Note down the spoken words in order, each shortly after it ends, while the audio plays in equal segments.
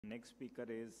Next speaker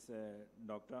is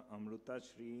Dr. Amruta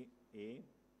Shri A.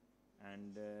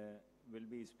 and will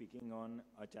be speaking on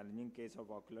a challenging case of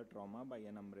ocular trauma by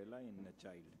an umbrella in a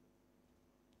child.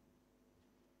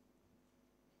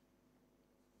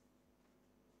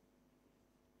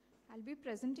 I'll be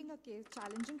presenting a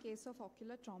challenging case of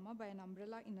ocular trauma by an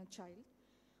umbrella in a child.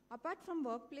 Apart from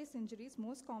workplace injuries,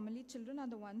 most commonly children are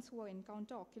the ones who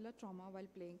encounter ocular trauma while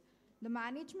playing. The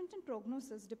management and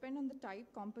prognosis depend on the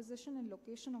type, composition, and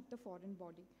location of the foreign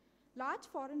body. Large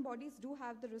foreign bodies do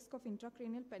have the risk of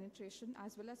intracranial penetration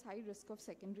as well as high risk of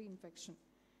secondary infection.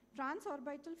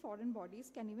 Transorbital foreign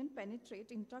bodies can even penetrate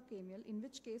intracranial, in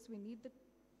which case we need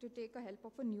to take a help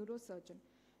of a neurosurgeon.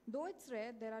 Though it's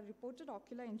rare, there are reported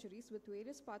ocular injuries with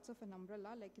various parts of an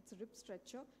umbrella like its rib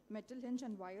stretcher, metal hinge,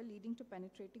 and wire leading to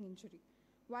penetrating injury.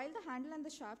 While the handle and the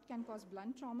shaft can cause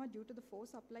blunt trauma due to the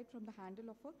force applied from the handle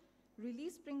of a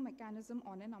release spring mechanism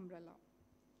on an umbrella.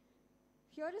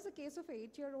 Here is a case of an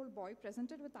 8-year-old boy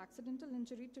presented with accidental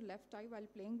injury to left eye while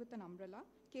playing with an umbrella,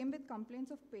 came with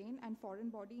complaints of pain and foreign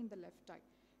body in the left eye.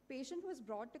 Patient was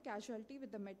brought to casualty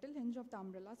with the metal hinge of the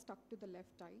umbrella stuck to the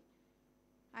left eye.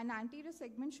 An anterior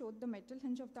segment showed the metal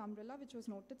hinge of the umbrella, which was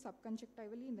noted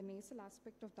subconjunctivally in the nasal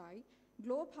aspect of the eye.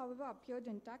 Globe, however, appeared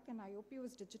intact and IOP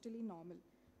was digitally normal.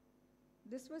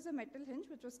 This was a metal hinge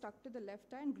which was stuck to the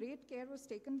left eye, and great care was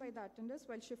taken by the attenders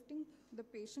while shifting the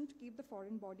patient to keep the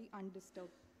foreign body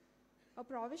undisturbed. A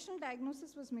provisional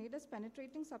diagnosis was made as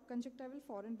penetrating subconjunctival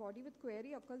foreign body with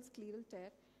query occult scleral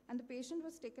tear, and the patient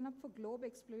was taken up for globe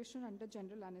exploration under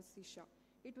general anesthesia.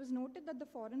 It was noted that the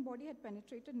foreign body had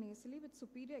penetrated nasally with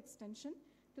superior extension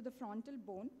to the frontal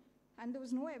bone, and there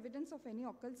was no evidence of any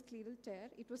occult scleral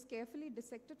tear. It was carefully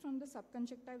dissected from the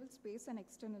subconjunctival space and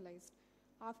externalized.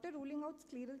 After ruling out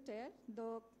scleral tear,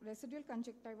 the residual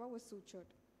conjunctiva was sutured.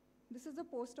 This is the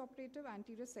post-operative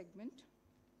anterior segment.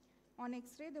 On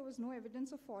X-ray, there was no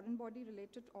evidence of foreign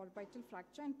body-related orbital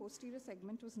fracture, and posterior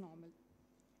segment was normal.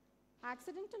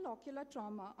 Accidental ocular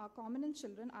trauma are common in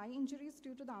children. Eye injuries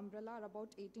due to the umbrella are about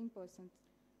 18%.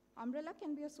 Umbrella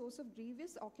can be a source of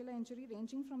grievous ocular injury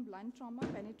ranging from blunt trauma,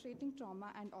 penetrating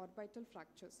trauma, and orbital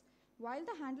fractures. While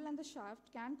the handle and the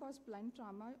shaft can cause blunt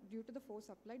trauma due to the force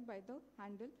applied by the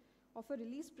handle of a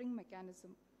release spring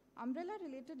mechanism,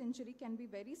 umbrella-related injury can be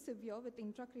very severe with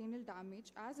intracranial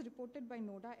damage, as reported by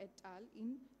Noda et al.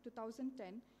 In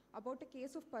 2010 about a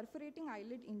case of perforating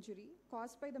eyelid injury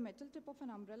caused by the metal tip of an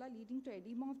umbrella leading to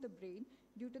edema of the brain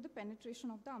due to the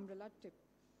penetration of the umbrella tip.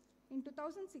 In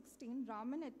 2016,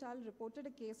 Raman et al. Reported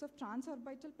a case of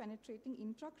transorbital penetrating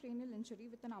intracranial injury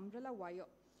with an umbrella wire.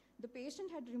 The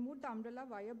patient had removed the umbrella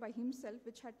wire by himself,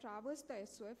 which had traversed the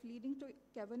SOF, leading to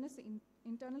cavernous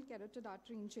internal carotid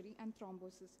artery injury and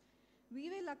thrombosis. We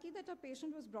were lucky that our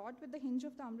patient was brought with the hinge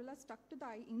of the umbrella stuck to the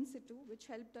eye in situ, which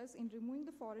helped us in removing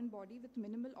the foreign body with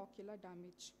minimal ocular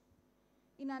damage.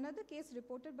 In another case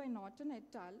reported by Norton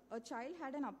et al., a child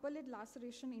had an upper lid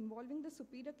laceration involving the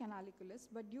superior canaliculus,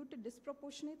 but due to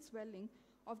disproportionate swelling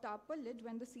of the upper lid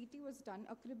when the CT was done,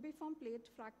 a cribriform plate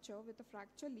fracture with a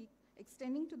fracture leak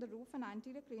extending to the roof and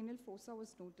anterior cranial fossa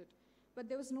was noted, but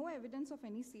there was no evidence of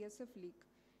any CSF leak.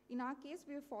 In our case,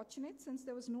 we were fortunate since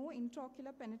there was no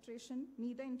intraocular penetration,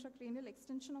 neither intracranial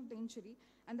extension of the injury,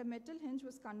 and the metal hinge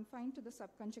was confined to the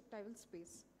subconjunctival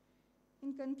space.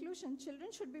 In conclusion,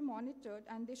 children should be monitored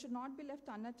and they should not be left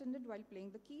unattended while playing.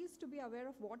 The key is to be aware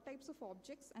of what types of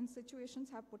objects and situations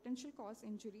have potential cause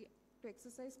injury, to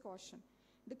exercise caution.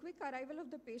 The quick arrival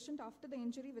of the patient after the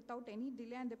injury without any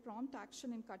delay and the prompt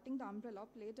action in cutting the umbrella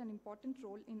played an important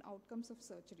role in outcomes of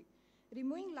surgery.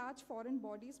 Removing large foreign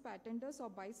bodies by attenders or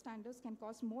bystanders can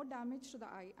cause more damage to the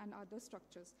eye and other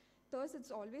structures. Thus,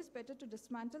 it's always better to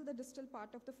dismantle the distal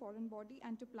part of the foreign body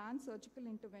and to plan surgical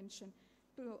intervention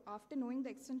after knowing the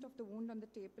extent of the wound on the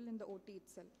staple in the OT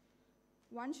itself.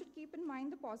 One should keep in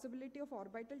mind the possibility of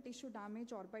orbital tissue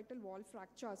damage, orbital wall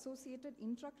fracture, associated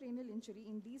intracranial injury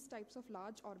in these types of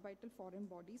large orbital foreign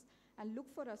bodies, and look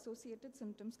for associated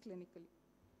symptoms clinically.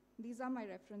 These are my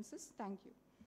references. Thank you.